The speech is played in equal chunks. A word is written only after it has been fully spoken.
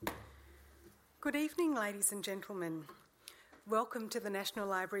Good evening, ladies and gentlemen. Welcome to the National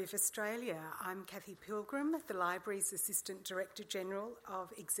Library of Australia. I'm Kathy Pilgrim, the Library's Assistant Director General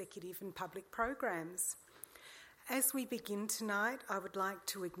of Executive and Public Programs. As we begin tonight, I would like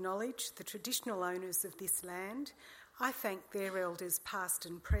to acknowledge the traditional owners of this land. I thank their elders past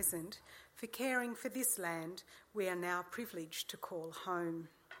and present for caring for this land we are now privileged to call home.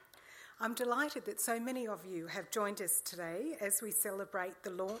 I'm delighted that so many of you have joined us today as we celebrate the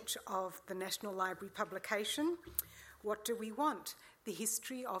launch of the National Library publication, What Do We Want? The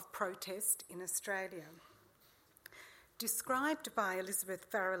History of Protest in Australia. Described by Elizabeth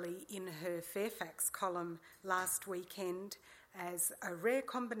Farrelly in her Fairfax column last weekend as a rare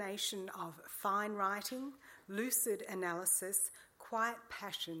combination of fine writing, lucid analysis, quiet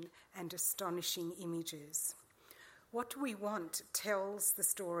passion and astonishing images. What Do We Want tells the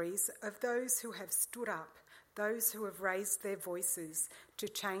stories of those who have stood up, those who have raised their voices to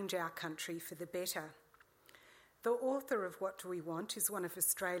change our country for the better. The author of What Do We Want is one of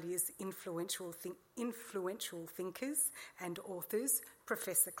Australia's influential thinkers and authors,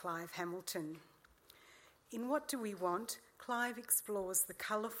 Professor Clive Hamilton. In What Do We Want, Clive explores the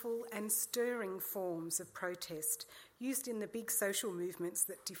colourful and stirring forms of protest used in the big social movements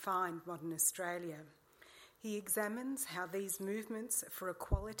that defined modern Australia. He examines how these movements for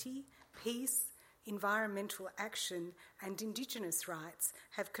equality, peace, environmental action and Indigenous rights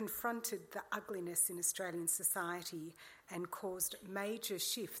have confronted the ugliness in Australian society and caused major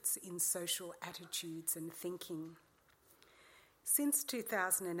shifts in social attitudes and thinking. Since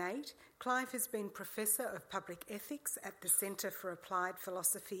 2008, Clive has been Professor of Public Ethics at the Centre for Applied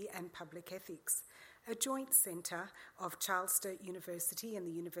Philosophy and Public Ethics, a joint centre of Charles Sturt University and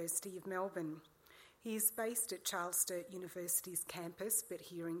the University of Melbourne. He is based at Charles Sturt University's campus, but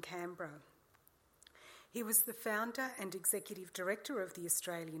here in Canberra. He was the founder and executive director of the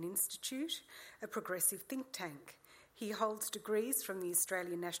Australian Institute, a progressive think tank. He holds degrees from the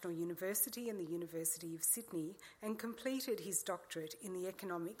Australian National University and the University of Sydney and completed his doctorate in the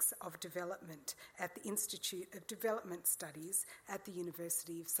economics of development at the Institute of Development Studies at the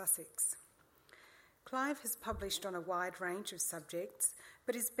University of Sussex. Clive has published on a wide range of subjects,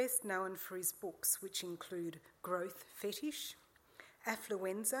 but is best known for his books, which include Growth Fetish,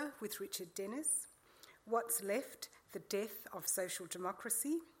 Affluenza with Richard Dennis, What's Left? The Death of Social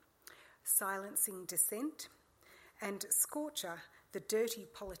Democracy, Silencing Dissent, and Scorcher, The Dirty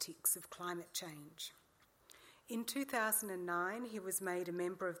Politics of Climate Change. In 2009, he was made a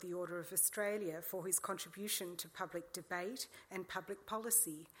member of the Order of Australia for his contribution to public debate and public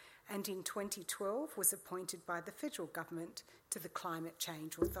policy, and in 2012 was appointed by the federal government to the Climate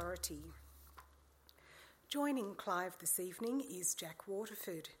Change Authority. Joining Clive this evening is Jack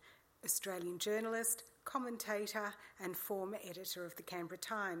Waterford, Australian journalist, commentator and former editor of the Canberra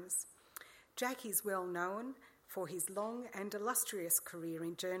Times. Jack is well known for his long and illustrious career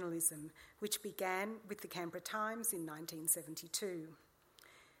in journalism, which began with the Canberra Times in 1972.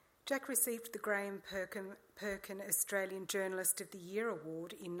 Jack received the Graham Perkin Australian Journalist of the Year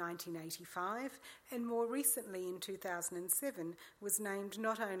Award in 1985 and more recently in 2007 was named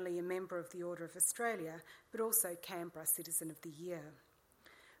not only a member of the Order of Australia but also Canberra Citizen of the Year.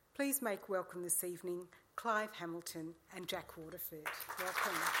 Please make welcome this evening Clive Hamilton and Jack Waterford.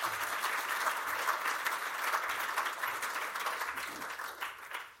 Welcome.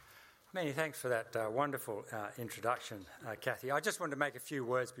 Many thanks for that wonderful introduction, Kathy. I just wanted to make a few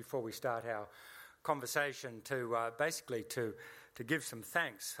words before we start our conversation to basically to give some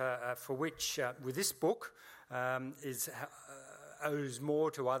thanks for which, with this book, owes more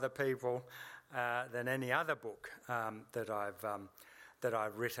to other people than any other book that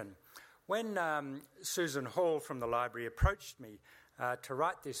I've written. When Susan Hall from the library approached me to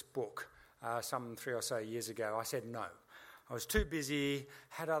write this book some 3 or so years ago, I said no. I was too busy,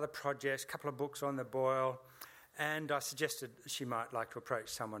 had other projects, a couple of books on the boil, and I suggested she might like to approach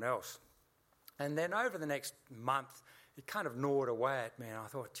someone else. And then over the next month, it kind of gnawed away at me, and I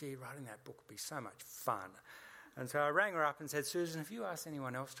thought, gee, writing that book would be so much fun. And so I rang her up and said, Susan, have you asked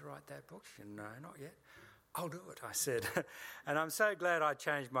anyone else to write that book? She said, no, not yet. I'll do it, I said. And I'm so glad I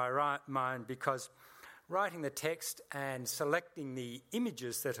changed my mind because writing the text and selecting the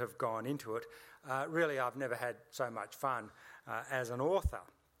images that have gone into it, really I've never had so much fun as an author.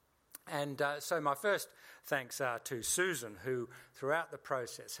 And so my first thanks are to Susan, who throughout the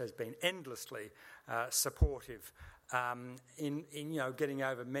process has been endlessly supportive in getting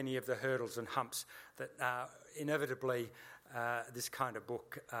over many of the hurdles and humps that inevitably this kind of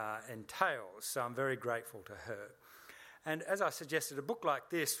book entails. So I'm very grateful to her. And as I suggested, a book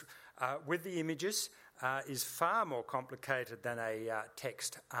like this, with the images, is far more complicated than a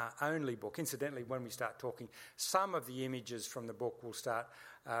text-only book. Incidentally, when we start talking, some of the images from the book will start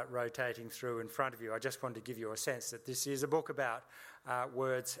rotating through in front of you. I just wanted to give you a sense that this is a book about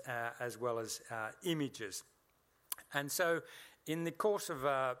words as well as images. And so in the course of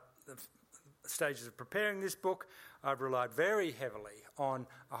the stages of preparing this book, I've relied very heavily on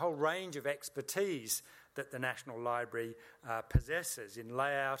a whole range of expertise that the National Library possesses in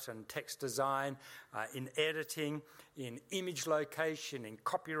layout and text design, in editing, in image location, in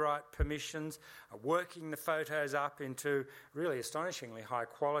copyright permissions, working the photos up into really astonishingly high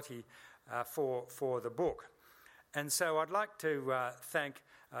quality for the book. And so I'd like to thank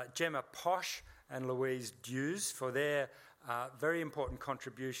Gemma Posh and Louise Dews for their very important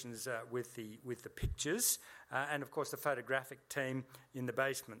contributions with the pictures, and of course the photographic team in the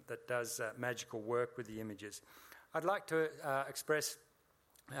basement that does magical work with the images. I'd like to express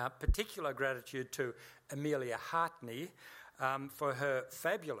particular gratitude to Amelia Hartney for her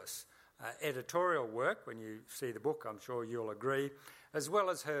fabulous editorial work. When you see the book, I'm sure you'll agree, as well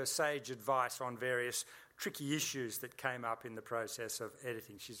as her sage advice on various tricky issues that came up in the process of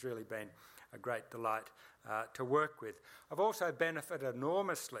editing. She's really been a great delight to work with. I've also benefited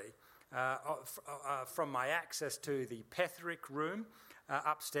enormously from my access to the Petherick room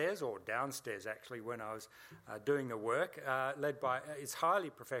upstairs, or downstairs actually, when I was doing the work, led by its highly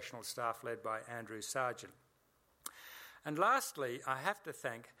professional staff led by Andrew Sargent. And lastly, I have to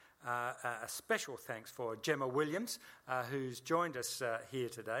thank a special thanks for Gemma Williams, who's joined us here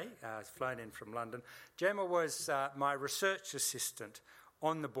today, has flown in from London. Gemma was my research assistant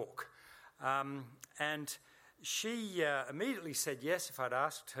on the book. And she immediately said yes if I'd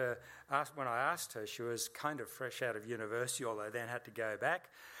when I asked her. She was kind of fresh out of university, although then had to go back.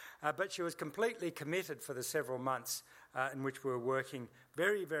 But she was completely committed for the several months in which we were working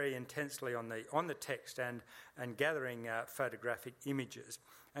very, very intensely on the text and gathering photographic images.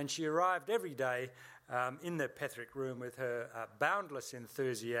 And she arrived every day in the Petherick room with her boundless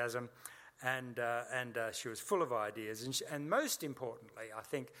enthusiasm, and she was full of ideas. And most importantly, I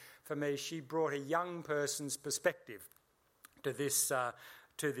think, for me, she brought a young person's perspective to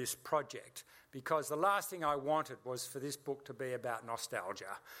this project, because the last thing I wanted was for this book to be about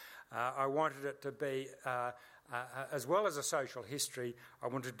nostalgia. I wanted it to be, as well as a social history, I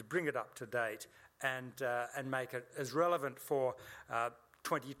wanted to bring it up to date and make it as relevant for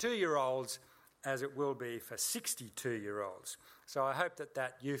 22-year-olds as it will be for 62-year-olds. So I hope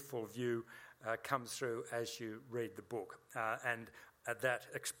that youthful view comes through as you read the book, and that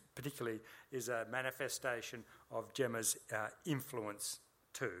particularly is a manifestation of Gemma's influence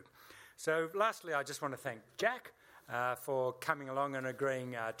too. So lastly, I just want to thank Jack for coming along and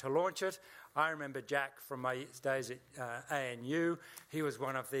agreeing to launch it. I remember Jack from my days at ANU. He was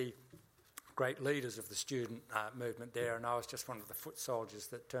one of the great leaders of the student movement there, and I was just one of the foot soldiers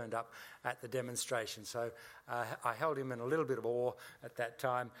that turned up at the demonstration. So I held him in a little bit of awe at that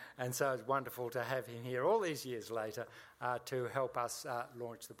time, and so it's wonderful to have him here all these years later to help us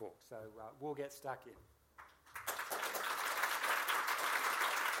launch the book. So we'll get stuck in.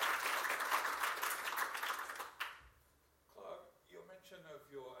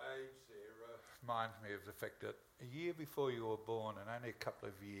 Reminds me of the fact that a year before you were born and only a couple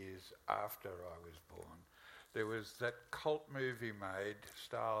of years after I was born, there was that cult movie made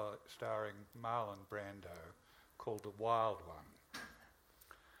starring Marlon Brando called The Wild One.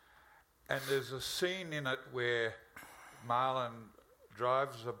 And there's a scene in it where Marlon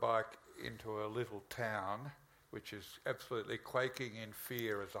drives a bike into a little town which is absolutely quaking in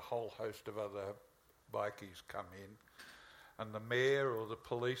fear as a whole host of other bikies come in. And the mayor or the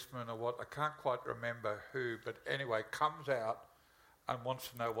policeman or what, I can't quite remember who, but anyway, comes out and wants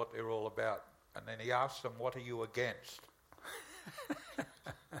to know what they're all about. And then he asks them, "What are you against?"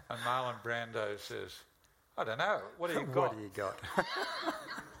 And Marlon Brando says, "I don't know, what do you got?" What do you got?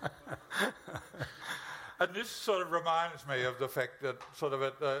 And this sort of reminds me of the fact that sort of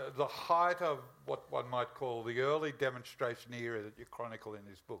at the height of what one might call the early demonstration era that you chronicle in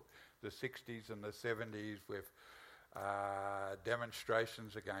this book, the 60s and the 70s with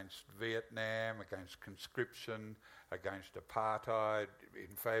demonstrations against Vietnam, against conscription, against apartheid,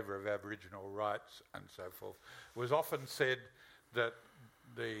 in favour of Aboriginal rights and so forth. It was often said that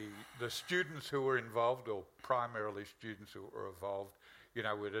the students who were involved, or primarily students who were involved,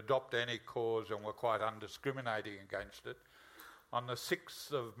 would adopt any cause and were quite undiscriminating against it. On the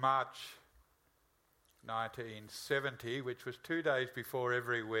 6th of March 1970, which was 2 days before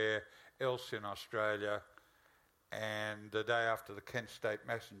everywhere else in Australia, and the day after the Kent State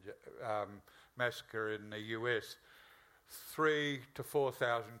massacre in the US, 3,000 to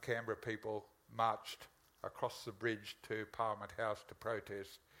 4,000 Canberra people marched across the bridge to Parliament House to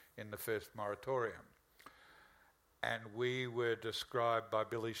protest in the first moratorium. And we were described by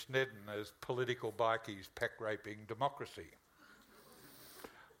Billy Snedden as political bikies pack-raping democracy.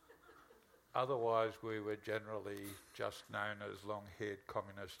 Otherwise, we were generally just known as long-haired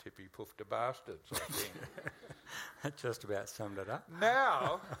communist hippie poofter bastards, I think. That just about summed it up.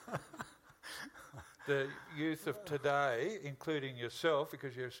 Now, the youth of today, including yourself,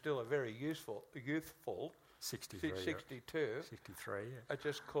 because you're still a very youthful 63. 62, 63, yeah. are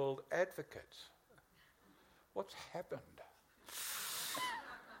just called advocates. What's happened?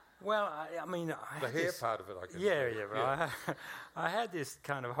 Well, I mean... The hair part of it, I guess. Yeah, right. Yeah. I had this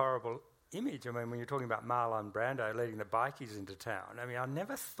kind of horrible image. I mean, when you're talking about Marlon Brando leading the bikies into town, I mean, I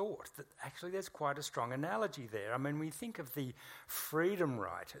never thought that actually there's quite a strong analogy there. I mean, we think of the freedom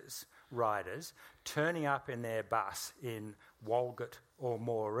riders turning up in their bus in Walgett or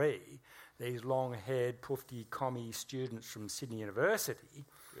Moree, these long-haired, poofty, commie students from Sydney University.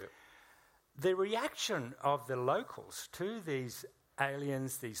 Yep. The reaction of the locals to these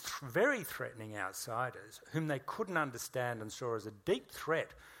aliens, these very threatening outsiders, whom they couldn't understand and saw as a deep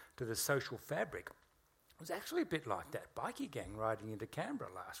threat to the social fabric, was actually a bit like that bikie gang riding into Canberra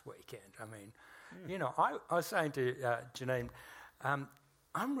last weekend. I mean, you know, I was saying to Janine,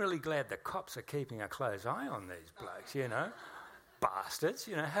 I'm really glad the cops are keeping a close eye on these blokes, you know. Bastards,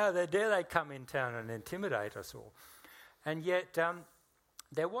 you know, how dare they come in town and intimidate us all. And yet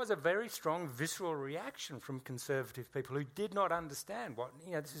there was a very strong visceral reaction from conservative people who did not understand what,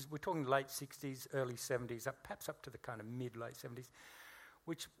 you know, we're talking late 60s, early 70s, perhaps up to the kind of mid-late 70s,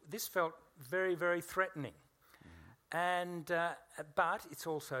 which this felt very, very threatening. And but it's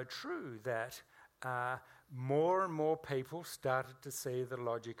also true that more and more people started to see the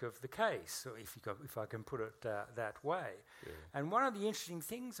logic of the case, so if I can put it that way. Yeah. And one of the interesting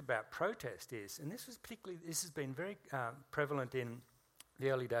things about protest is, and this has been very prevalent in the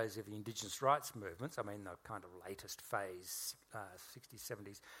early days of the Indigenous rights movements, I mean the kind of latest phase, 60s,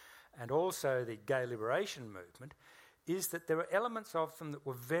 70s, and also the gay liberation movement, is that there were elements of them that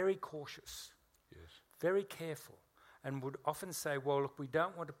were very cautious, very careful, and would often say, well, look, we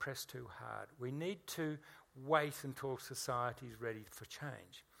don't want to press too hard. We need to wait until society is ready for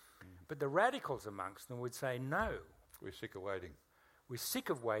change. But the radicals amongst them would say, no. We're sick of waiting. We're sick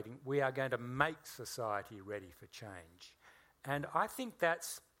of waiting. We are going to make society ready for change. And I think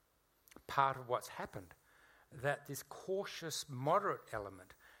that's part of what's happened, that this cautious, moderate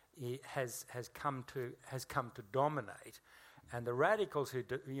element has come to dominate, and the radicals who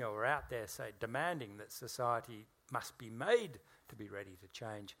are out there, say, demanding that society must be made to be ready to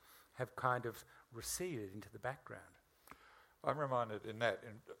change, have kind of receded into the background. I'm reminded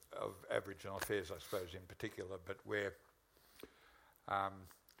of Aboriginal affairs, I suppose, in particular, but where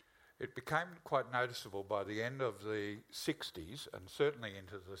it became quite noticeable by the end of the 60s and certainly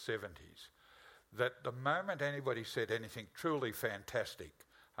into the 70s that the moment anybody said anything truly fantastic,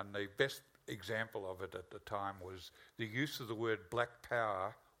 and the best example of it at the time was the use of the word Black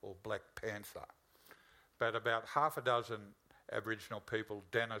Power or Black Panther. But about half a dozen Aboriginal people,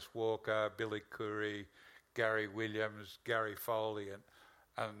 Dennis Walker, Billy Curry, Gary Williams, Gary Foley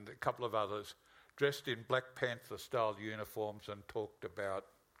and a couple of others, dressed in Black Panther-style uniforms and talked about,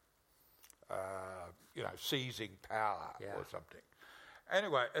 seizing power or something.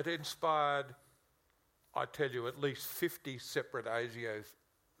 Anyway, it inspired, I tell you, at least 50 separate ASIO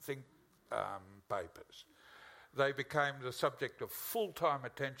think papers. They became the subject of full-time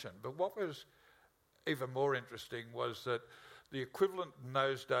attention. But what was even more interesting was that the equivalent in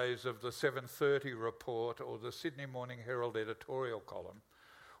those days of the 7:30 report or the Sydney Morning Herald editorial column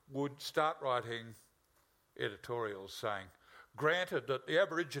would start writing editorials saying, granted that the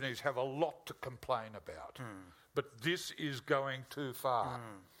Aborigines have a lot to complain about, but this is going too far.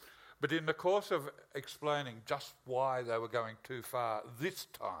 But in the course of explaining just why they were going too far this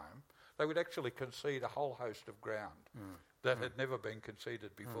time, they would actually concede a whole host of ground that had never been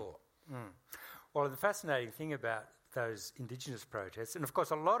conceded before. Well, the fascinating thing about those Indigenous protests, and of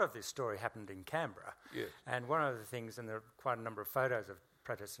course a lot of this story happened in Canberra, and one of the things, and there are quite a number of photos of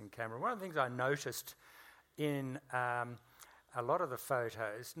protests in Canberra, one of the things I noticed in a lot of the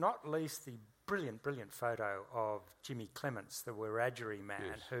photos, not least the brilliant photo of Jimmy Clements, the Wiradjuri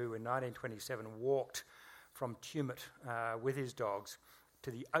man, who in 1927 walked from Tumut with his dogs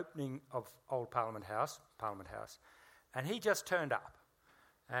to the opening of Old Parliament House, and he just turned up.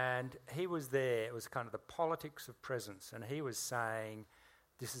 And he was there, it was kind of the politics of presence, and he was saying,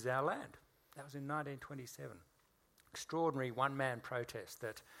 this is our land. That was in 1927. Extraordinary one-man protest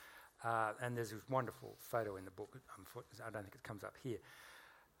that, and there's this wonderful photo in the book, I don't think it comes up here.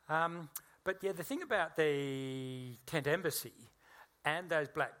 But yeah, the thing about the tent embassy and those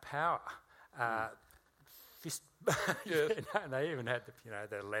Black Power fist, Yes. and they even had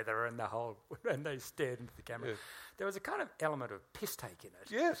the leather and the whole, and they stared into the camera. Yes. There was a kind of element of piss take in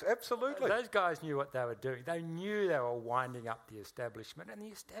it. Yes, absolutely. Those guys knew what they were doing. They knew they were winding up the establishment, and the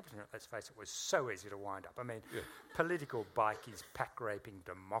establishment, let's face it, was so easy to wind up. I mean, political bikies, pack-raping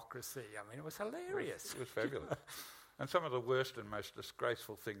democracy. I mean, it was hilarious. It was fabulous. And some of the worst and most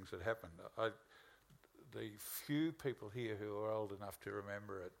disgraceful things that happened. The few people here who are old enough to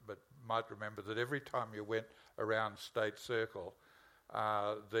remember it, but might remember that every time you went around State Circle,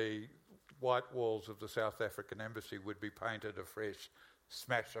 the white walls of the South African Embassy would be painted afresh,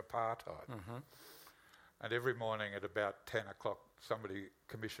 smash apartheid. Mm-hmm. And every morning at about 10 o'clock, somebody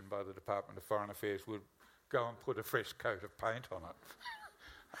commissioned by the Department of Foreign Affairs would go and put a fresh coat of paint on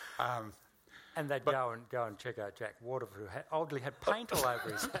it. And they'd go and check out Jack Waterford, who oddly had paint all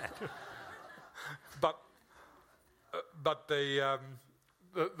over his hat. But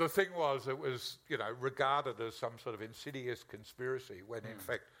the thing was, it was regarded as some sort of insidious conspiracy, when in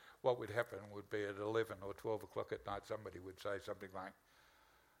fact what would happen would be at 11 or 12 o'clock at night somebody would say something like,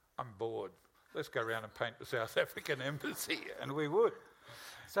 "I'm bored, let's go around and paint the South African Embassy," and we would.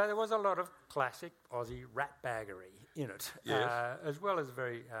 So there was a lot of classic Aussie ratbaggery in it, Yes. as well as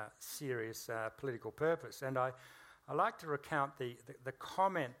very serious political purpose. And I like to recount the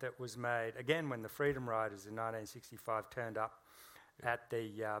comment that was made, again, when the Freedom Riders in 1965 turned up at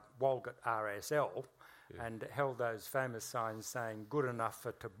the Walgett RSL and held those famous signs saying, "Good enough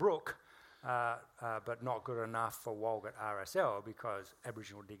for Tobruk, but not good enough for Walgett RSL," because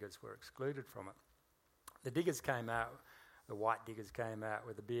Aboriginal diggers were excluded from it. The diggers came out, the white diggers came out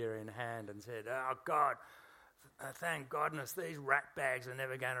with a beer in hand and said, "Oh God, thank goodness these ratbags are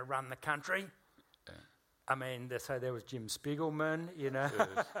never going to run the country." Yeah. I mean, so there was Jim Spiegelman,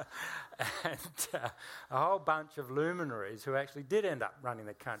 and a whole bunch of luminaries who actually did end up running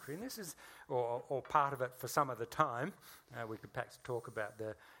the country. And this is, or part of it for some of the time. We could perhaps talk about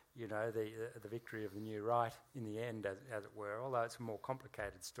the victory of the new right in the end, as it were, although it's a more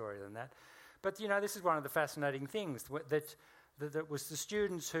complicated story than that. But, this is one of the fascinating things, that was the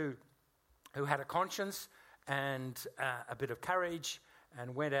students who had a conscience and a bit of courage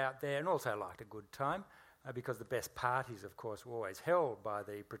and went out there and also liked a good time, because the best parties, of course, were always held by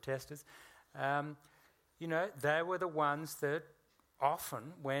the protesters. They were the ones that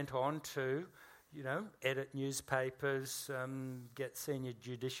often went on to, edit newspapers, get senior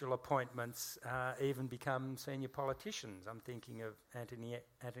judicial appointments, even become senior politicians. I'm thinking of Anthony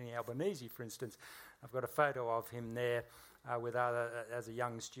Albanese, for instance. I've got a photo of him there as a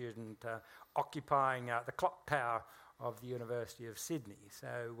young student occupying the clock tower of the University of Sydney.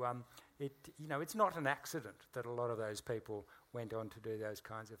 So it's not an accident that a lot of those people went on to do those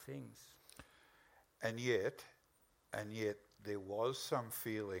kinds of things. And yet there was some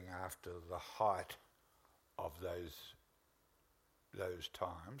feeling after the height of those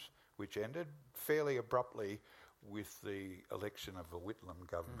times, which ended fairly abruptly with the election of the Whitlam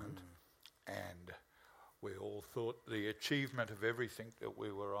government, and we all thought the achievement of everything that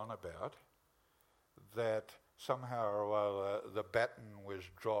we were on about, that somehow or other the baton was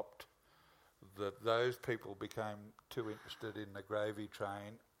dropped, that those people became too interested in the gravy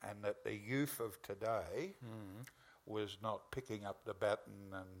train, and that the youth of today was not picking up the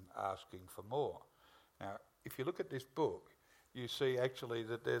baton and asking for more. Now, if you look at this book, you see actually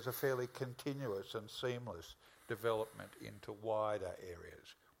that there's a fairly continuous and seamless development into wider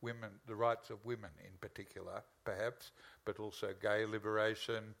areas. Women, the rights of women in particular, perhaps, but also gay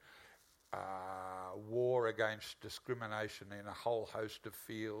liberation, war against discrimination in a whole host of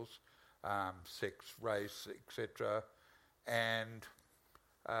fields, sex, race, etc., and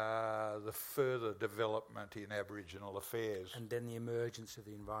the further development in Aboriginal affairs. And then the emergence of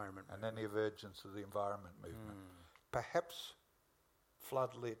the environment movement. Perhaps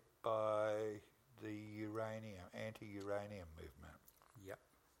floodlit by the anti-uranium movement. Yep.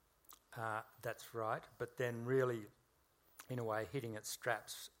 That's right. But then really, in a way, hitting its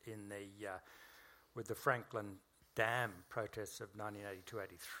straps with the Franklin Dam protests of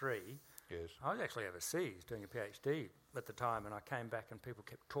 1982-83. Yes. I was actually overseas doing a PhD at the time, and I came back and people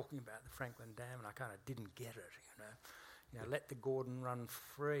kept talking about the Franklin Dam, and I kind of didn't get it, let the Gordon run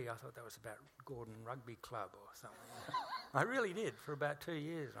free. I thought that was about Gordon Rugby Club or something. I really did, for about 2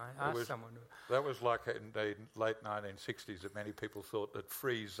 years. I asked someone. That was like in the late 1960s that many people thought that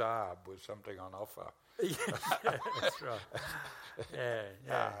free Zarb was something on offer. Yeah, that's right.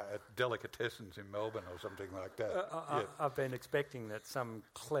 Yeah. At delicatessens in Melbourne or something like that. I've been expecting that some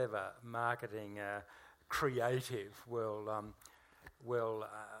clever marketing creative will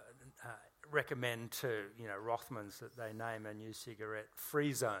recommend to Rothmans that they name a new cigarette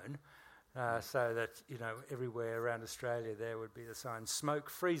Free Zone, so that everywhere around Australia there would be the sign Smoke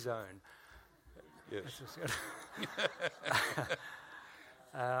Free Zone. Yes.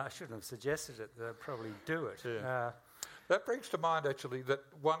 I shouldn't have suggested it. They'll probably do it. Yeah. That brings to mind actually that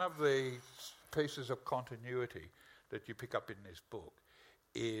one of the pieces of continuity that you pick up in this book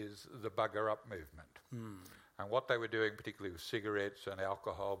is the bugger up movement. And what they were doing, particularly with cigarettes and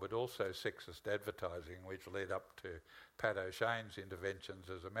alcohol, but also sexist advertising, which led up to Pat O'Shane's interventions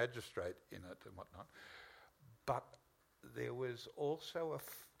as a magistrate in it and whatnot. But there was also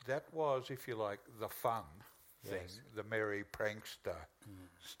that was, if you like, the fun thing, the merry prankster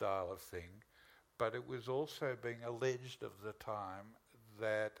style of thing. But it was also being alleged of the time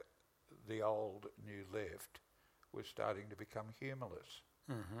that the old New Left was starting to become humourless,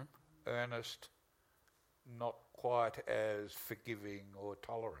 earnest, not quite as forgiving or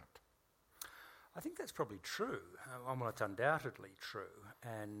tolerant. I think that's probably true. Well, it's undoubtedly true.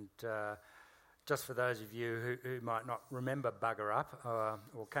 And just for those of you who might not remember Bugger Up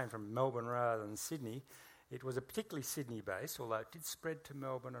or came from Melbourne rather than Sydney, it was a particularly Sydney-based, although it did spread to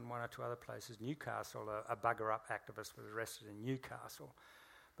Melbourne and one or two other places. Newcastle, a Bugger Up activist was arrested in Newcastle.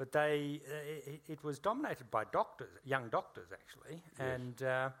 But it was dominated by doctors, young doctors actually, and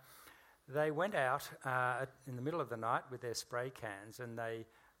they went out in the middle of the night with their spray cans, and they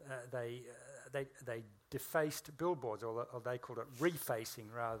defaced billboards, or they called it refacing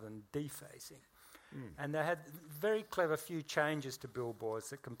rather than defacing. And they had very clever few changes to billboards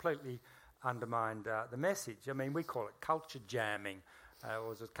that completely undermined the message. I mean, we call it culture jamming. It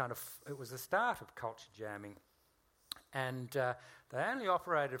was the start of culture jamming. And they only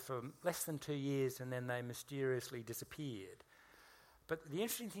operated for less than 2 years, and then they mysteriously disappeared. But the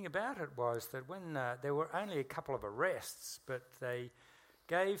interesting thing about it was that when there were only a couple of arrests, but they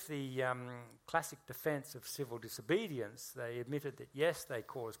gave the classic defence of civil disobedience. They admitted that, yes, they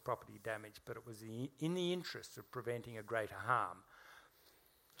caused property damage, but it was in the interest of preventing a greater harm.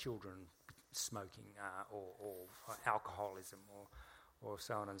 Children smoking or alcoholism or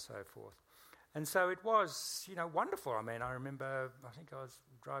so on and so forth. And so it was, wonderful. I mean, I remember, I think I was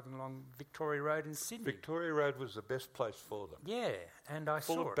driving along Victoria Road in Sydney. Victoria Road was the best place for them. Yeah, and I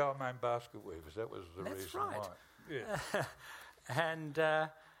saw it. Full of Balmain basket weavers, that was the reason right. why. Yeah. And I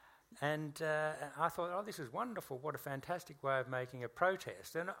thought, this is wonderful. What a fantastic way of making a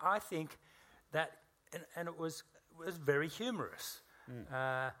protest. And I think that, and it was very humorous.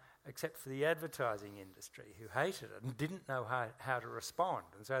 Except for the advertising industry, who hated it and didn't know how to respond.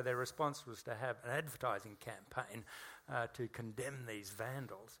 And so their response was to have an advertising campaign to condemn these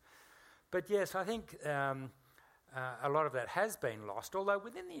vandals. But yes, I think a lot of that has been lost, although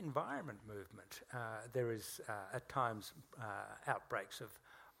within the environment movement there is at times outbreaks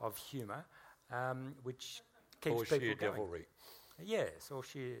of humour, which keeps people going. Or sheer devilry. Yes, or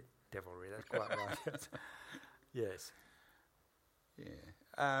sheer devilry, that's quite right. Yes.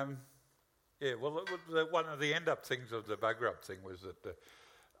 Yeah. Well, one of the end-up things of the bugger-up thing was that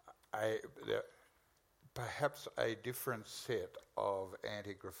perhaps a different set of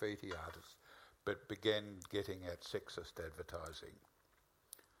anti-graffiti artists but began getting at sexist advertising.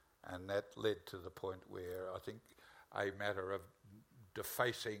 And that led to the point where I think a matter of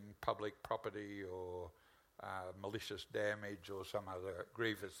defacing public property or malicious damage or some other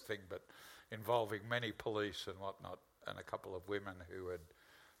grievous thing, but involving many police and whatnot, and a couple of women who had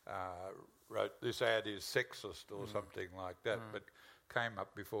wrote, "This ad is sexist," or something like that, but came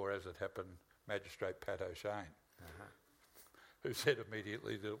up before, as it happened, Magistrate Pat O'Shane, who said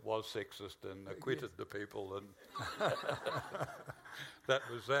immediately that it was sexist and acquitted the people, and that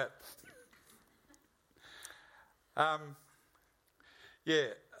was that.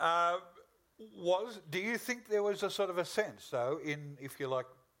 Do you think there was a sort of a sense, though, in, if you like,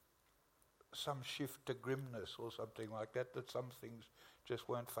 some shift to grimness or something like that, that some things just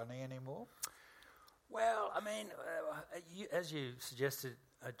weren't funny anymore? Well, I mean, as you suggested,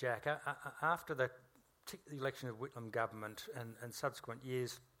 Jack, after the election of Whitlam government and subsequent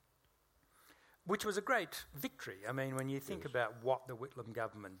years, which was a great victory. I mean, when you think about what the Whitlam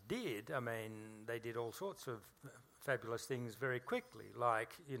government did, I mean, they did all sorts of fabulous things very quickly,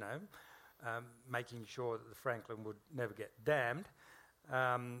 like, making sure that the Franklin would never get damned,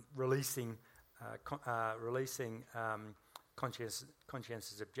 releasing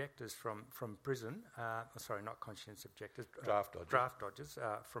conscientious objectors from prison. Sorry, not conscientious objectors. Draft dodgers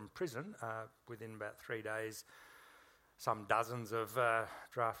from prison within about 3 days. Some dozens of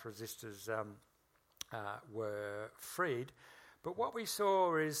draft resistors were freed. But what we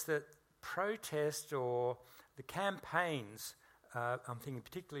saw is that protest or the campaigns, I'm thinking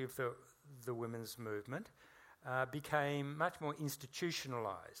particularly of the women's movement became much more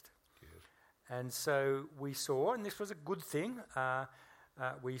institutionalised. Yes. And so we saw, and this was a good thing,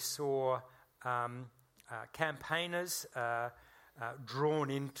 we saw campaigners drawn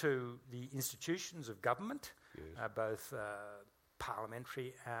into the institutions of government, Yes. both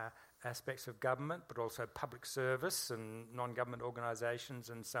parliamentary aspects of government, but also public service and non-government organisations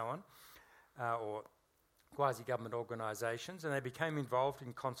and so on, or quasi-government organisations, and they became involved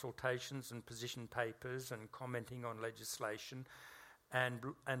in consultations and position papers and commenting on legislation and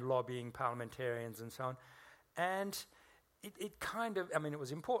lobbying parliamentarians and so on. And it kind of, I mean, it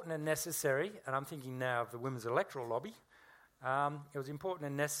was important and necessary, and I'm thinking now of the Women's Electoral Lobby. It was important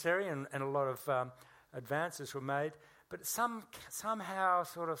and necessary, and a lot of advances were made, but somehow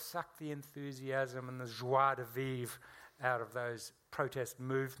sort of sucked the enthusiasm and the joie de vivre out of those protest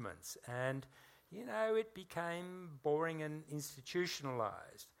movements. And, you know, it became boring and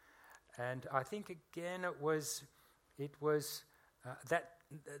institutionalised. And I think, again, it was that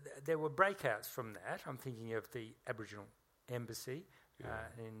there were breakouts from that. I'm thinking of the Aboriginal Embassy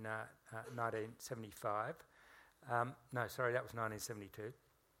in 1975. No, sorry, that was 1972.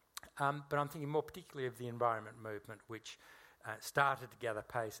 But I'm thinking more particularly of the environment movement, which started to gather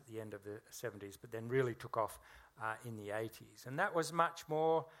pace at the end of the 70s, but then really took off in the 80s. And that was much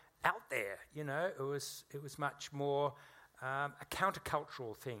more out there, you know. It was much more a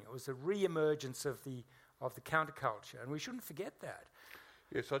countercultural thing. It was the re-emergence of the counterculture, and we shouldn't forget that.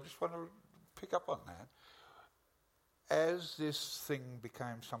 Yes, I just want to pick up on that. As this thing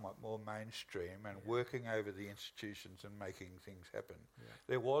became somewhat more mainstream and working over the institutions and making things happen,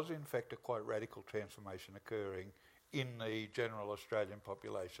 there was in fact a quite radical transformation occurring in the general Australian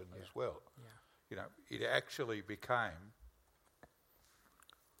population as well. Yeah. You know, it actually became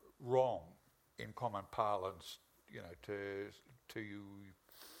wrong in common parlance, you know, to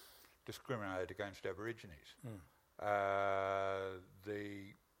discriminate against Aborigines.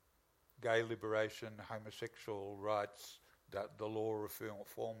 The gay liberation, homosexual rights, the law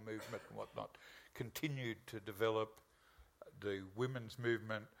reform movement and whatnot continued to develop. The women's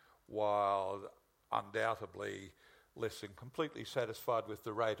movement, while undoubtedly less than completely satisfied with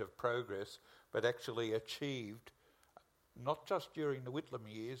the rate of progress, but actually achieved, not just during the Whitlam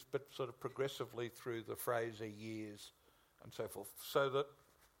years, but sort of progressively through the Fraser years and so forth, so that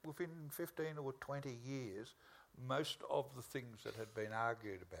within 15 or 20 years, most of the things that had been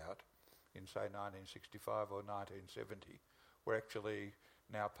argued about in, say, 1965 or 1970 were actually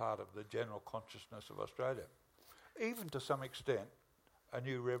now part of the general consciousness of Australia. Even to some extent, a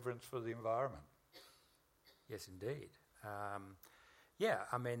new reverence for the environment. Yes, indeed.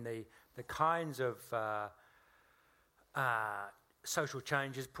 I mean, the kinds of social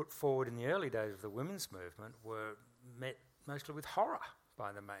changes put forward in the early days of the women's movement were met mostly with horror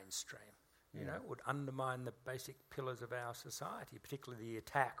by the mainstream. You know, it would undermine the basic pillars of our society, particularly the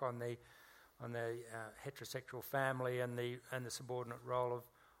attack on the heterosexual family and the subordinate role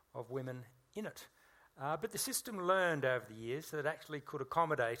of women in it. But the system learned over the years that it actually could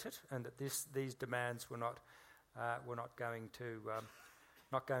accommodate it, and that these demands were not going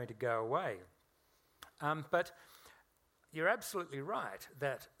to go away. But you're absolutely right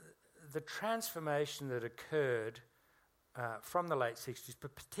that the transformation that occurred from the late 60s,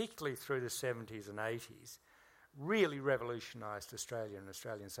 but particularly through the 70s and 80s, really revolutionised Australia and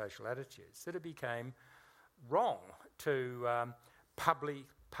Australian social attitudes, that it became wrong to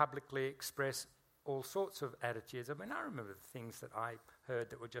publicly express all sorts of attitudes. I mean, I remember the things that I heard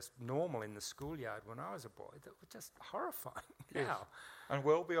that were just normal in the schoolyard when I was a boy that were just horrifying Yes. now. And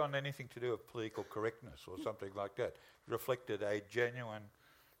well beyond anything to do with political correctness or something like that. It reflected a genuine,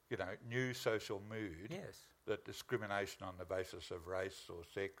 you know, new social mood. Yes. That discrimination on the basis of race or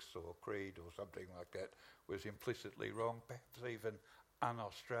sex or creed or something like that was implicitly wrong, perhaps even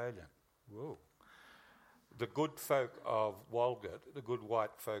un-Australian. Whoa. The good folk of Walgett, the good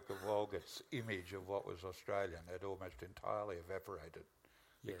white folk of Walgett's image of what was Australian had almost entirely evaporated,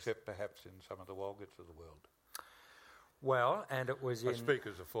 Yes. except perhaps in some of the Walgetts of the world. Well, and it was I speak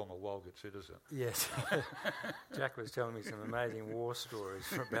as a former Walgett citizen. Yes. Jack was telling me some amazing war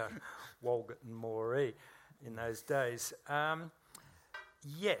stories about Walgett and Moree in those days.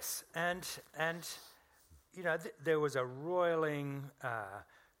 Yes, and you know, there was a roiling,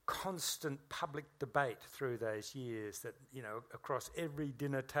 constant public debate through those years that, you know, across every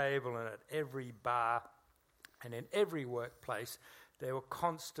dinner table and at every bar and in every workplace, there were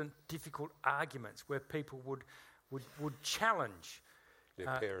constant, difficult arguments where people would challenge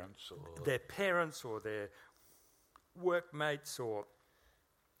Their parents or their workmates or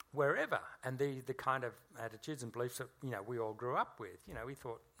wherever. And the kind of attitudes and beliefs that, we all grew up with. We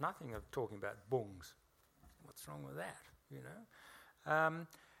thought nothing of talking about bungs. What's wrong with that,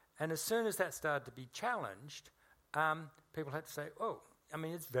 And as soon as that started to be challenged, people had to say,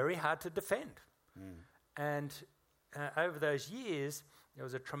 it's very hard to defend. And over those years, there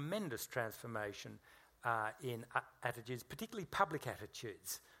was a tremendous transformation in attitudes, particularly public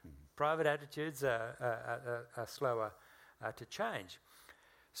attitudes. Private attitudes are slower to change.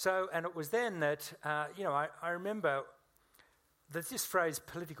 So, and it was then that, I remember that this phrase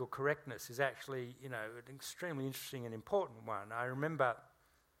political correctness is actually, an extremely interesting and important one. I remember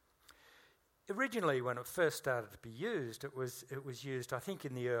originally when it first started to be used, it was used, I think,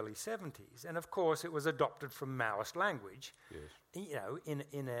 in the early 70s. And of course it was adopted from Maoist language,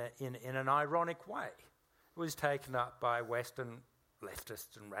 in an ironic way. It was taken up by Western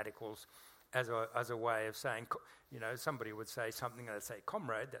leftists and radicals as a way of saying, somebody would say something and they'd say,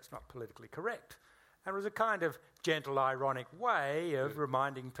 comrade, that's not politically correct. And it was a kind of gentle, ironic way of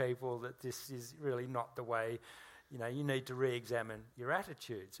reminding people that this is really not the way, you need to re-examine your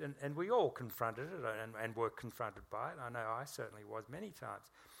attitudes. And we all confronted it and were confronted by it. I know I certainly was many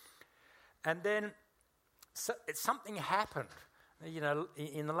times. And then something happened.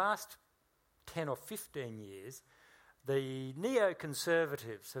 In the last 10 or 15 years, the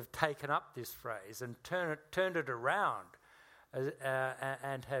neoconservatives have taken up this phrase and turned it around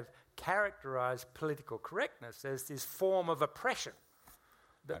and have characterised political correctness as this form of oppression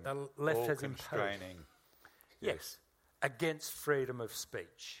that the left has imposed. Yes, against freedom of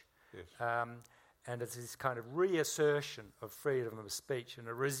speech. Yes. And it's this kind of reassertion of freedom of speech and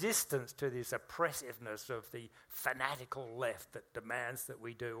a resistance to this oppressiveness of the fanatical left that demands that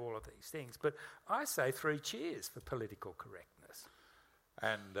we do all of these things. But I say 3 cheers for political correctness.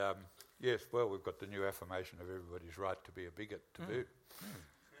 And yes, well, we've got the new affirmation of everybody's right to be a bigot to boot.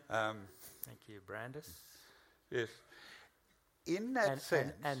 Thank you, Brandis. Yes. In that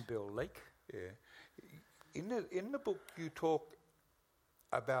sense... And Bill Leake. Yeah. In the book you talk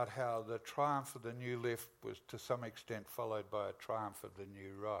about how the triumph of the new left was to some extent followed by a triumph of the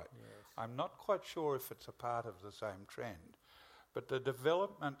new right. Yes. I'm not quite sure if it's a part of the same trend, but the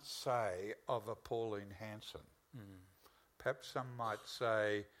development, say, of a Pauline Hanson, perhaps some might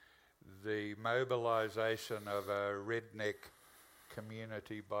say the mobilisation of a redneck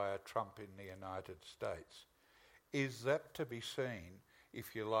community by a Trump in the United States, is that to be seen,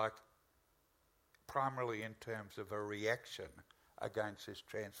 if you like, primarily in terms of a reaction against this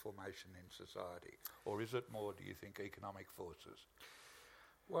transformation in society? Or is it more, do you think, economic forces?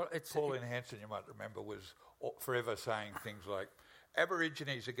 Well, it's... Pauline Hanson, you might remember, was forever saying things like,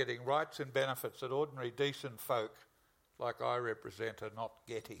 Aborigines are getting rights and benefits that ordinary decent folk like I represent are not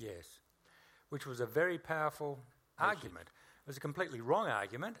getting. Yes, which was a very powerful argument. It was a completely wrong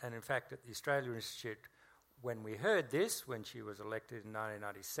argument, and in fact at the Australia Institute, when we heard this, when she was elected in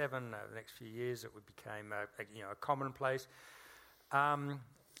 1997, over the next few years it became a commonplace.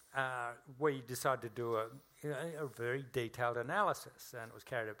 We decided to do a very detailed analysis, and it was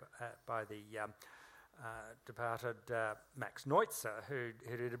carried out by the departed Max Neutzer, who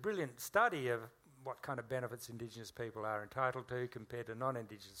did a brilliant study of what kind of benefits Indigenous people are entitled to compared to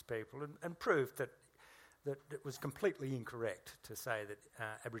non-Indigenous people, and proved that it was completely incorrect to say that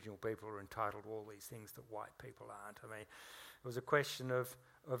Aboriginal people are entitled to all these things that white people aren't. I mean, it was a question of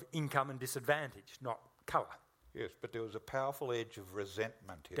income and disadvantage, not colour. Yes, but there was a powerful edge of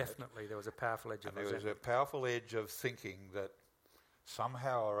resentment in Definitely, there was a powerful edge of resentment. There was a powerful edge of thinking that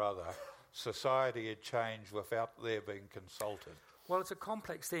somehow or other society had changed without their being consulted. Well, it's a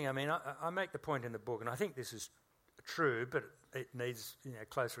complex thing. I mean, I make the point in the book, and I think this is true, but it needs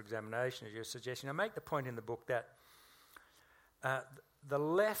closer examination, as you're suggesting. I make the point in the book that the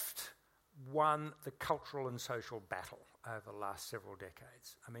left won the cultural and social battle over the last several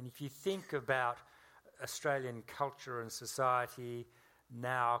decades. I mean, if you think about Australian culture and society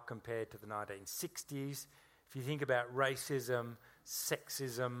now compared to the 1960s, if you think about racism,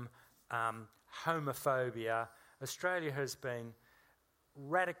 sexism, homophobia, Australia has been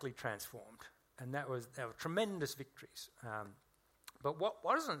radically transformed, and there were tremendous victories. But what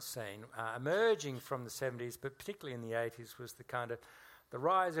wasn't seen, emerging from the 70s, but particularly in the 80s, was the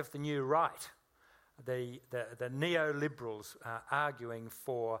rise of the new right, the neoliberals arguing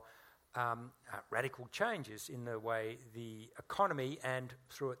for radical changes in the way the economy and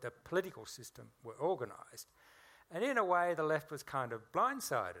through it the political system were organised. And in a way the left was kind of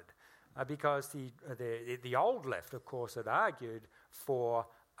blindsided because the old left, of course, had argued for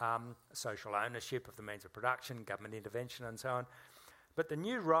social ownership of the means of production, government intervention and so on. But the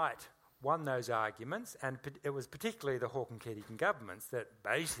new right won those arguments, and it was particularly the Hawke and Keating governments that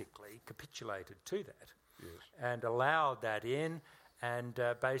basically capitulated to that and allowed that in and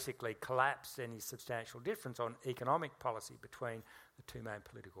basically collapsed any substantial difference on economic policy between the two main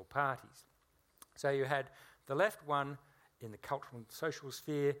political parties. So you had the left one in the cultural and social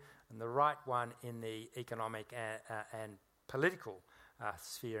sphere and the right one in the economic and political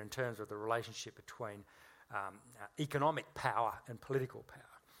sphere in terms of the relationship between economic power and political power.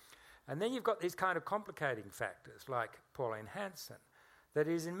 And then you've got these kind of complicating factors like Pauline Hanson, that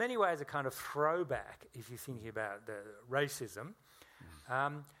is in many ways a kind of throwback if you're thinking about the racism,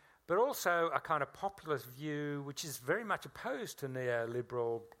 but also a kind of populist view which is very much opposed to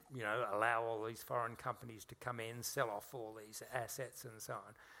neoliberal, allow all these foreign companies to come in, sell off all these assets and so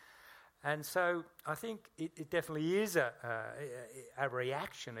on. And so I think it definitely is a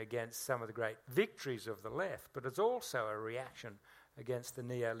reaction against some of the great victories of the left, but it's also a reaction against the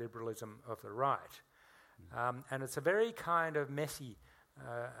neoliberalism of the right. And it's a very kind of messy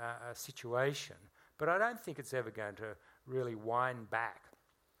situation, but I don't think it's ever going to really wind back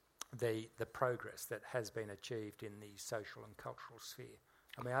the progress that has been achieved in the social and cultural sphere.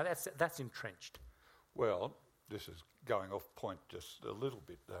 I mean, that's entrenched. Well, this is going off point just a little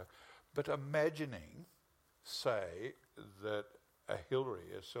bit though, but imagining, say, that a Hillary,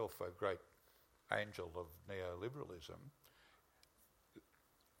 herself a great angel of neoliberalism,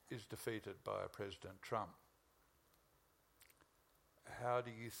 is defeated by a President Trump. How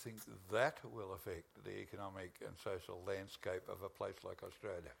do you think that will affect the economic and social landscape of a place like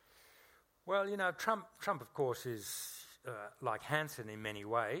Australia? Well, Trump of course, is like Hanson in many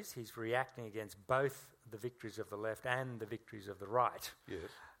ways. He's reacting against both the victories of the left and the victories of the right.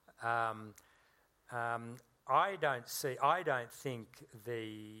 Yes. I don't think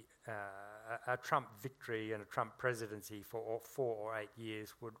a Trump victory and a Trump presidency for 4 or 8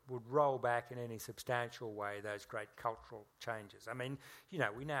 years would roll back in any substantial way those great cultural changes. I mean,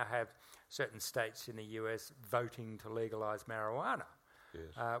 we now have certain states in the US voting to legalise marijuana,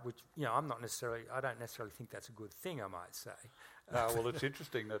 which I don't necessarily think that's a good thing, I might say. Well, it's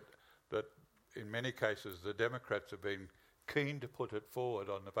interesting that in many cases the Democrats have been keen to put it forward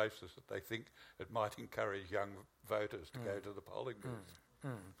on the basis that they think it might encourage young voters to go to the polling booth.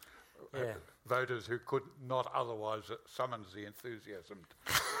 Voters who could not otherwise summon the enthusiasm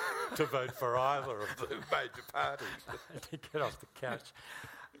to vote for either of the major parties. To get off the couch.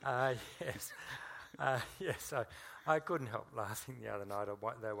 Yes, I couldn't help laughing the other night,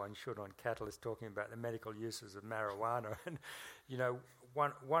 though one should, on Catalyst, talking about the medical uses of marijuana. And,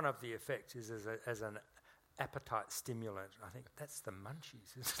 one of the effects is as an appetite stimulant. I think that's the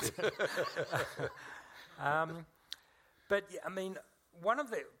munchies, isn't it? But, I mean, one of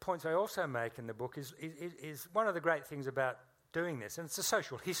the points I also make in the book is one of the great things about doing this, and it's a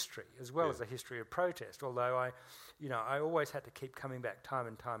social history as well as a history of protest, although I always had to keep coming back time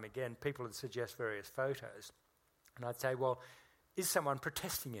and time again. People would suggest various photos, and I'd say, well, is someone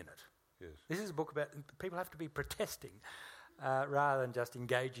protesting in it? Yes. This is a book about people have to be protesting rather than just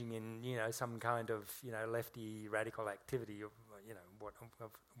engaging in, some kind of, lefty radical activity of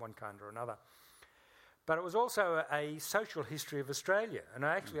one kind or another. But it was also a social history of Australia, and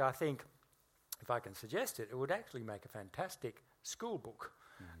I think, if I can suggest it, it would actually make a fantastic school book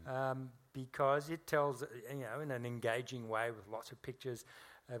because it tells, in an engaging way with lots of pictures,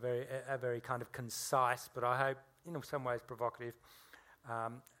 a very kind of concise, but I hope, in some ways provocative,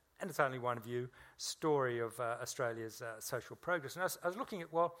 and it's only one view, story of Australia's social progress. And I was looking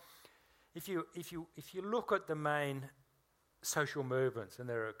at, well, if you look at the main social movements, and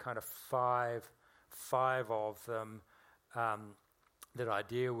there are kind of five of them that I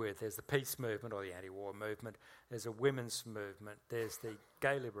deal with. There's the peace movement or the anti-war movement. There's a women's movement. There's the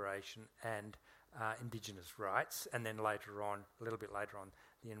gay liberation and Indigenous rights. And then a little bit later on,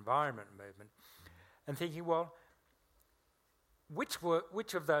 the environment movement. And thinking, well, which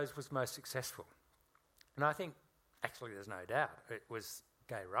of those was most successful? And I think, actually, there's no doubt, it was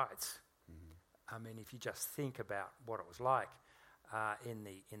gay rights. I mean, if you just think about what it was like in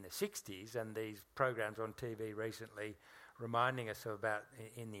the 60s, and these programs on TV recently reminding us of about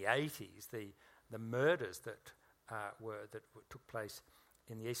in the 80s the murders that took place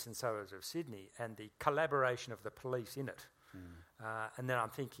in the eastern suburbs of Sydney and the collaboration of the police in it. And then I'm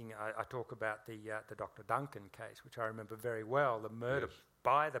thinking, I talk about the Dr. Duncan case, which I remember very well, the murder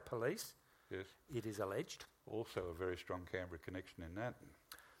by the police, it is alleged. Also a very strong Canberra connection in that.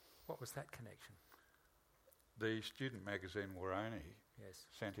 What was that connection? The student magazine Warone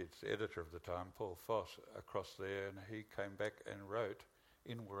sent its editor of the time, Paul Foss, across there, and he came back and wrote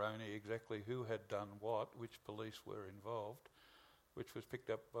in Warone exactly who had done what, which police were involved, which was picked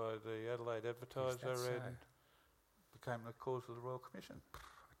up by the Adelaide Advertiser and became the cause of the Royal Commission.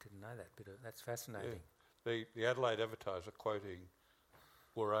 I didn't know that bit. That's fascinating. Yeah. The Adelaide Advertiser quoting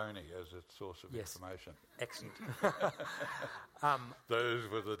Waroni as its source of information. Excellent. Those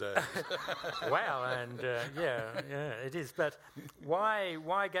were the days. Wow, and it is. But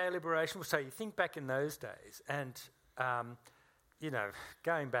why gay liberation? Well, so you think back in those days, and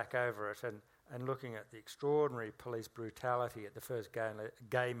going back over it and looking at the extraordinary police brutality at the first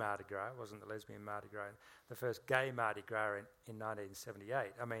gay Mardi Gras. It wasn't the lesbian Mardi Gras. The first gay Mardi Gras in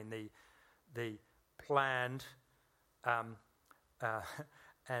 1978. I mean, the planned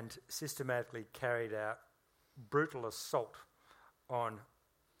and systematically carried out brutal assault on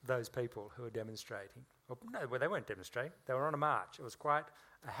those people who were demonstrating. Well, they weren't demonstrating. They were on a march. It was quite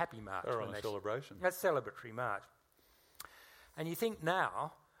a happy march. They were on a celebration. A celebratory march. And you think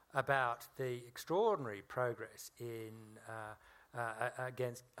now about the extraordinary progress in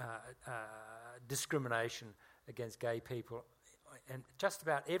against discrimination against gay people, and just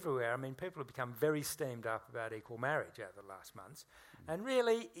about everywhere. I mean, people have become very steamed up about equal marriage over the last months, and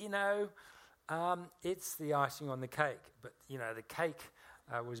really, it's the icing on the cake. But the cake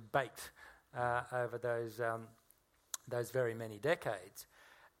was baked over those very many decades,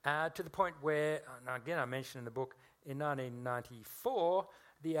 to the point where, and again, I mentioned in the book, in 1994,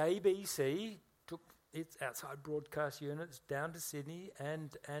 the ABC took its outside broadcast units down to Sydney,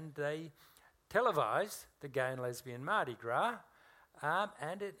 and they televised the gay and lesbian Mardi Gras,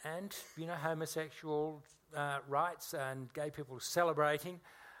 and homosexual rights and gay people celebrating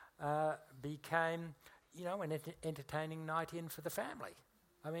became, an entertaining night in for the family.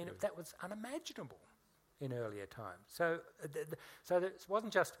 I mean, that was unimaginable in earlier times. So it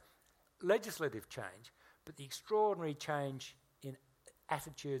wasn't just legislative change, but the extraordinary change in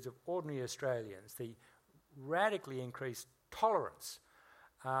attitudes of ordinary Australians, the radically increased tolerance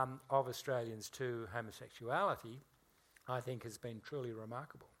of Australians to homosexuality, I think has been truly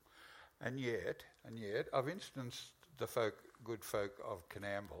remarkable. And yet, I've instanced the good folk of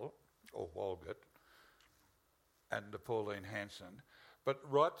Coonamble, or Walgett, and the Pauline Hanson, but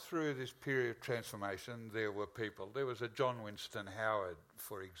right through this period of transformation, there were people. There was a John Winston Howard,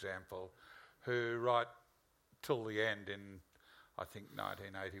 for example, who right till the end in, I think,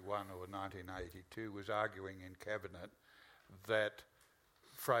 1981 or 1982, was arguing in Cabinet that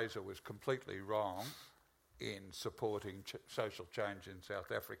Fraser was completely wrong in supporting social change in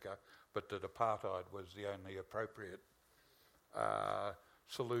South Africa, but that apartheid was the only appropriate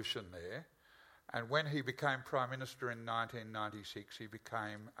solution there. And when he became Prime Minister in 1996, he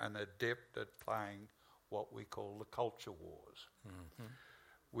became an adept at playing what we call the culture wars,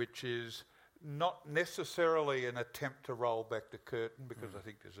 which is not necessarily an attempt to roll back the curtain, because I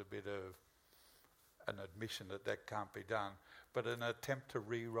think there's a bit of an admission that can't be done, but an attempt to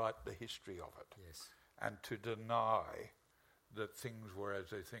rewrite the history of it. Yes. And to deny that things were as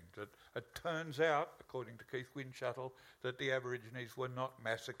they think. That it turns out, according to Keith Windshuttle, that the Aborigines were not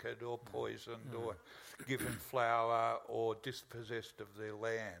massacred or poisoned or given flour or dispossessed of their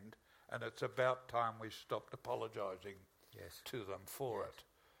land, and it's about time we stopped apologising to them for it.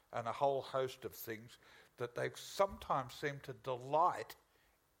 And a whole host of things that they sometimes seem to delight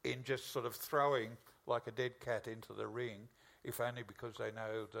in just sort of throwing like a dead cat into the ring, if only because they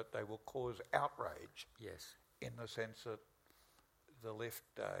know that they will cause outrage. Yes. In the sense that the left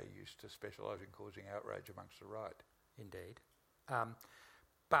used to specialise in causing outrage amongst the right. Indeed.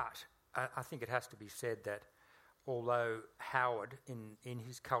 But I think it has to be said that although Howard, in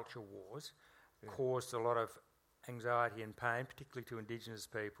his culture wars, caused a lot of anxiety and pain, particularly to Indigenous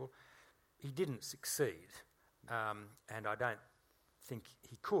people, he didn't succeed. And I don't think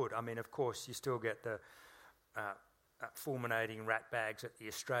he could. I mean, of course, you still get the fulminating ratbags at the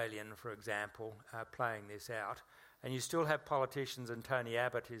Australian, for example, playing this out. And you still have politicians, and Tony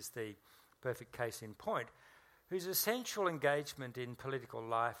Abbott is the perfect case in point, whose essential engagement in political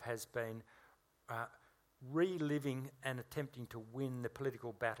life has been reliving and attempting to win the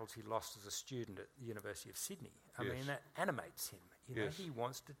political battles he lost as a student at the University of Sydney. I mean, that animates him. You know, he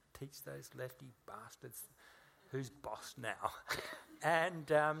wants to teach those lefty bastards who's boss now.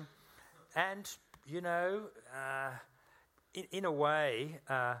 And you know, in a way,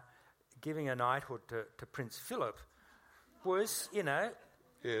 giving a knighthood to Prince Philip was, you know,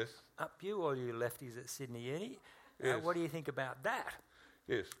 up you, all you lefties at Sydney Uni. What do you think about that?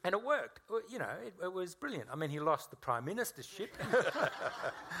 Yes. And it worked. You know, it was brilliant. I mean, he lost the Prime Ministership.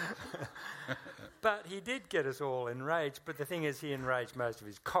 But he did get us all enraged. But the thing is, he enraged most of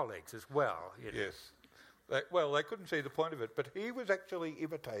his colleagues as well. You know. Yes. They couldn't see the point of it. But he was actually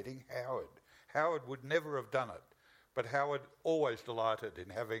imitating Howard. Howard would never have done it. But Howard always delighted in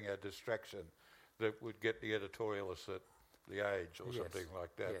having a distraction that would get the editorialists at The Age or something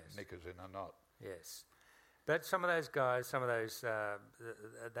like that, knickers in a knot. Yes. But some of those guys,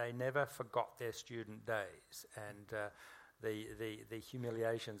 they never forgot their student days and the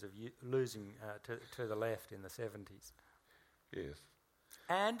humiliations of losing to the left in the 70s. Yes.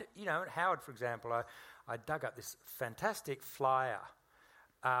 And, at Howard, for example, I dug up this fantastic flyer,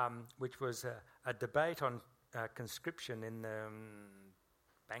 which was a debate on conscription in the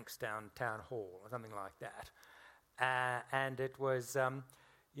Bankstown Town Hall or something like that. And it was,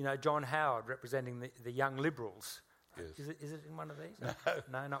 John Howard representing the Young Liberals. Yes. Is it in one of these?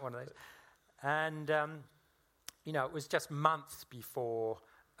 No, not one of these. And, it was just months before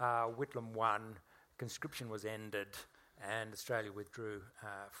Whitlam won, conscription was ended, and Australia withdrew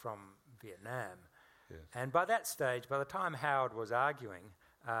from Vietnam. Yes. And by that stage, by the time Howard was arguing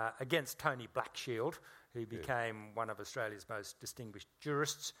against Tony Blackshield, who became one of Australia's most distinguished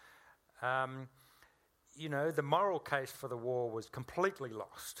jurists, the moral case for the war was completely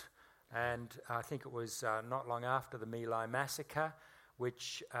lost. And I think it was not long after the My Lai massacre,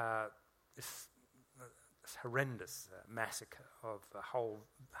 which this horrendous massacre of whole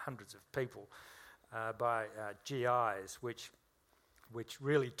hundreds of people by GIs, which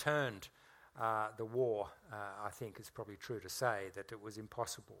really turned the war. I think it's probably true to say that it was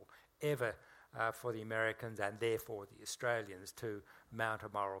impossible ever for the Americans and therefore the Australians to mount a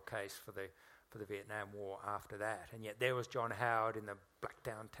moral case for the Vietnam War after that. And yet there was John Howard in the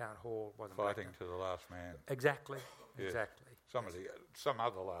Blacktown Town Hall, fighting to the last man. Exactly. Yes. Exactly. Some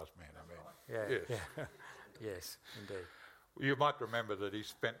other last man, I mean. Yeah. Yes. Yeah. Yes, indeed. You might remember that he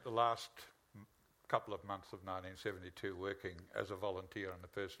spent the last couple of months of 1972 working as a volunteer on the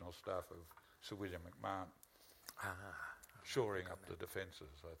personal staff of Sir William McMahon, shoring up the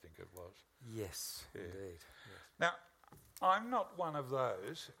defences, I think it was. Yes, indeed. Yes. Now, I'm not one of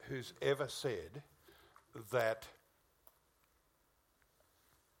those who's ever said that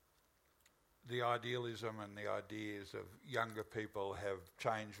the idealism and the ideas of younger people have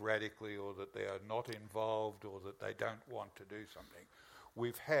changed radically, or that they are not involved, or that they don't want to do something.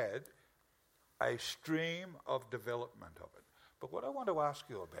 We've had a stream of development of it. But what I want to ask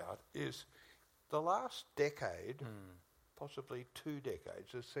you about is the last decade, possibly 2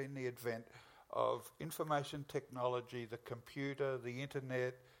 decades, has seen the advent of information technology, the computer, the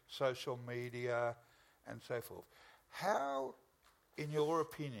internet, social media, and so forth. How, in your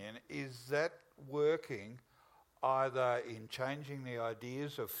opinion, is that working either in changing the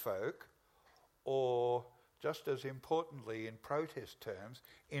ideas of folk, or just as importantly in protest terms,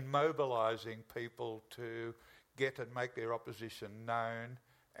 in mobilising people to get and make their opposition known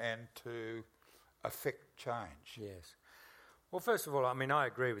and to affect change? Yes. Well, first of all, I mean, I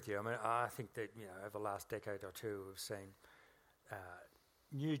agree with you. I mean, I think that, over the last decade or two, we've seen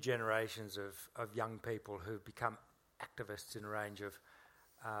new generations of young people who've become activists in a range of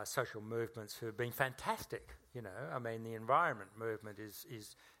social movements who have been fantastic. I mean, the environment movement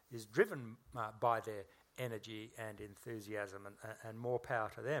is driven by their energy and enthusiasm, and more power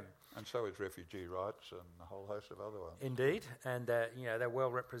to them. And so is refugee rights and a whole host of other ones. Indeed, and they're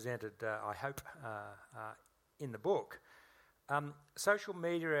well represented, I hope, in the book. Social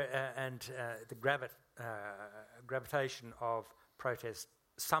media and the gravitation of protest,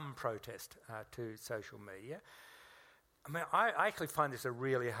 some protest to social media. I mean, I actually find this a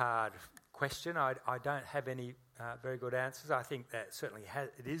really hard question. I don't have any very good answers. I think that certainly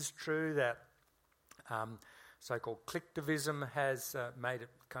it is true that so-called clicktivism has made it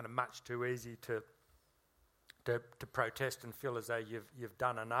kind of much too easy to protest and feel as though you've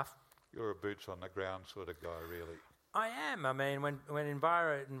done enough. You're a boots on the ground sort of guy, really. I am. I mean, when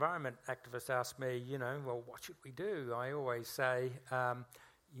environment activists ask me, well, what should we do? I always say,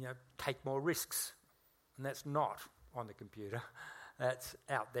 take more risks, and that's not on the computer. That's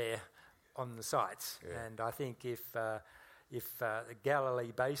out there on the sites. Yeah. And I think if the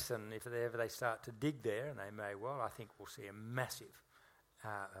Galilee Basin, if they start to dig there, and they may well, I think we'll see a massive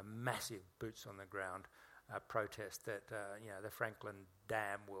boots on the ground protest that the Franklin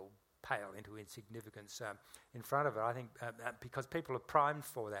Dam will pale into insignificance in front of it. I think because people are primed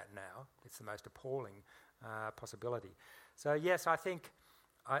for that now, it's the most appalling possibility. So yes, I think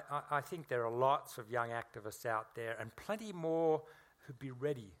there are lots of young activists out there, and plenty more who'd be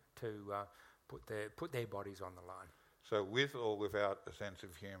ready to put their bodies on the line. So with or without a sense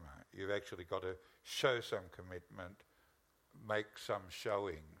of humour, you've actually got to show some commitment, make some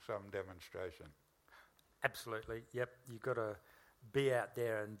showing, some demonstration. Absolutely, yep. You've got to be out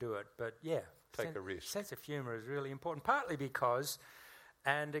there and do it. But yeah, take a risk. Sense of humour is really important, partly because,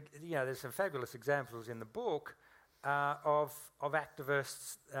 and there's some fabulous examples in the book, of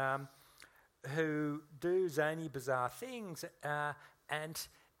activists who do zany, bizarre things, and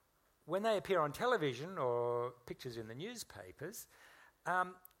when they appear on television or pictures in the newspapers,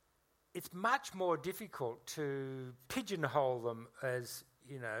 it's much more difficult to pigeonhole them as,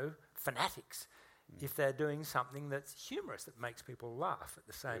 fanatics if they're doing something that's humorous, that makes people laugh at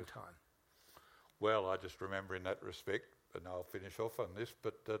the same time. Well, I just remember in that respect, and I'll finish off on this,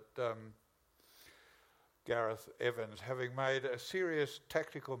 but that Gareth Evans, having made a serious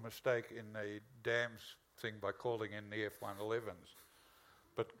tactical mistake in the dams thing by calling in the F-111s,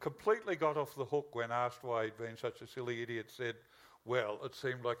 but completely got off the hook when asked why he'd been such a silly idiot, said, well, it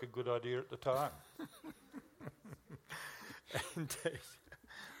seemed like a good idea at the time. Indeed.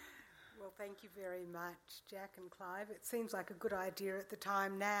 Well, thank you very much, Jack and Clive. It seems like a good idea at the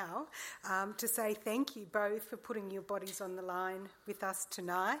time now to say thank you both for putting your bodies on the line with us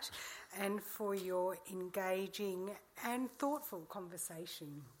tonight and for your engaging and thoughtful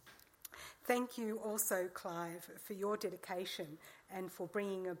conversation. Thank you also, Clive, for your dedication and for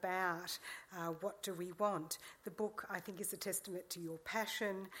bringing about What Do We Want? The book, I think, is a testament to your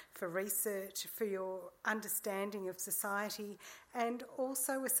passion for research, for your understanding of society, and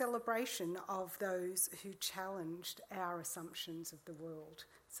also a celebration of those who challenged our assumptions of the world.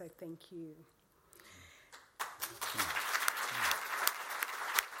 So thank you.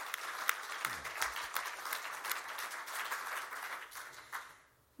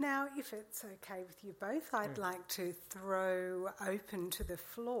 Now, if it's okay with you both, I'd like to throw open to the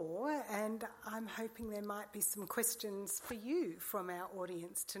floor, and I'm hoping there might be some questions for you from our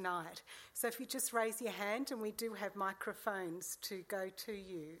audience tonight. So if you just raise your hand, and we do have microphones to go to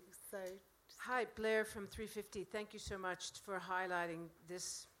you. So, hi, Blair from 350. Thank you so much for highlighting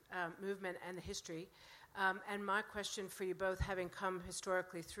this movement and the history. And my question for you both, having come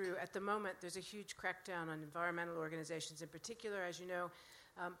historically through, at the moment there's a huge crackdown on environmental organizations in particular, as you know,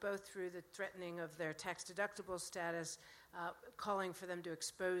 both through the threatening of their tax-deductible status, calling for them to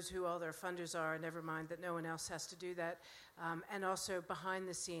expose who all their funders are, never mind that no one else has to do that, and also behind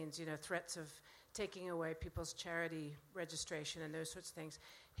the scenes, threats of taking away people's charity registration and those sorts of things.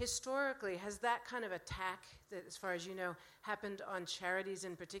 Historically, has that kind of attack, that, as far as you know, happened on charities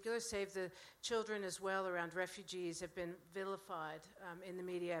in particular? Save the Children as well around refugees have been vilified in the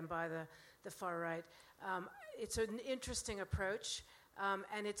media and by the far right. It's an interesting approach.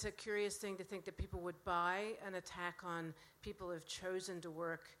 And it's a curious thing to think that people would buy an attack on people who have chosen to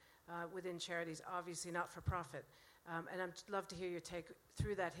work within charities, obviously not for profit. And I'd love to hear your take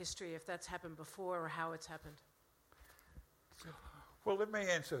through that history, if that's happened before or how it's happened. Well, let me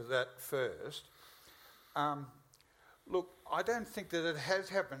answer that first. Look, I don't think that it has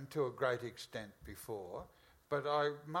happened to a great extent before, but I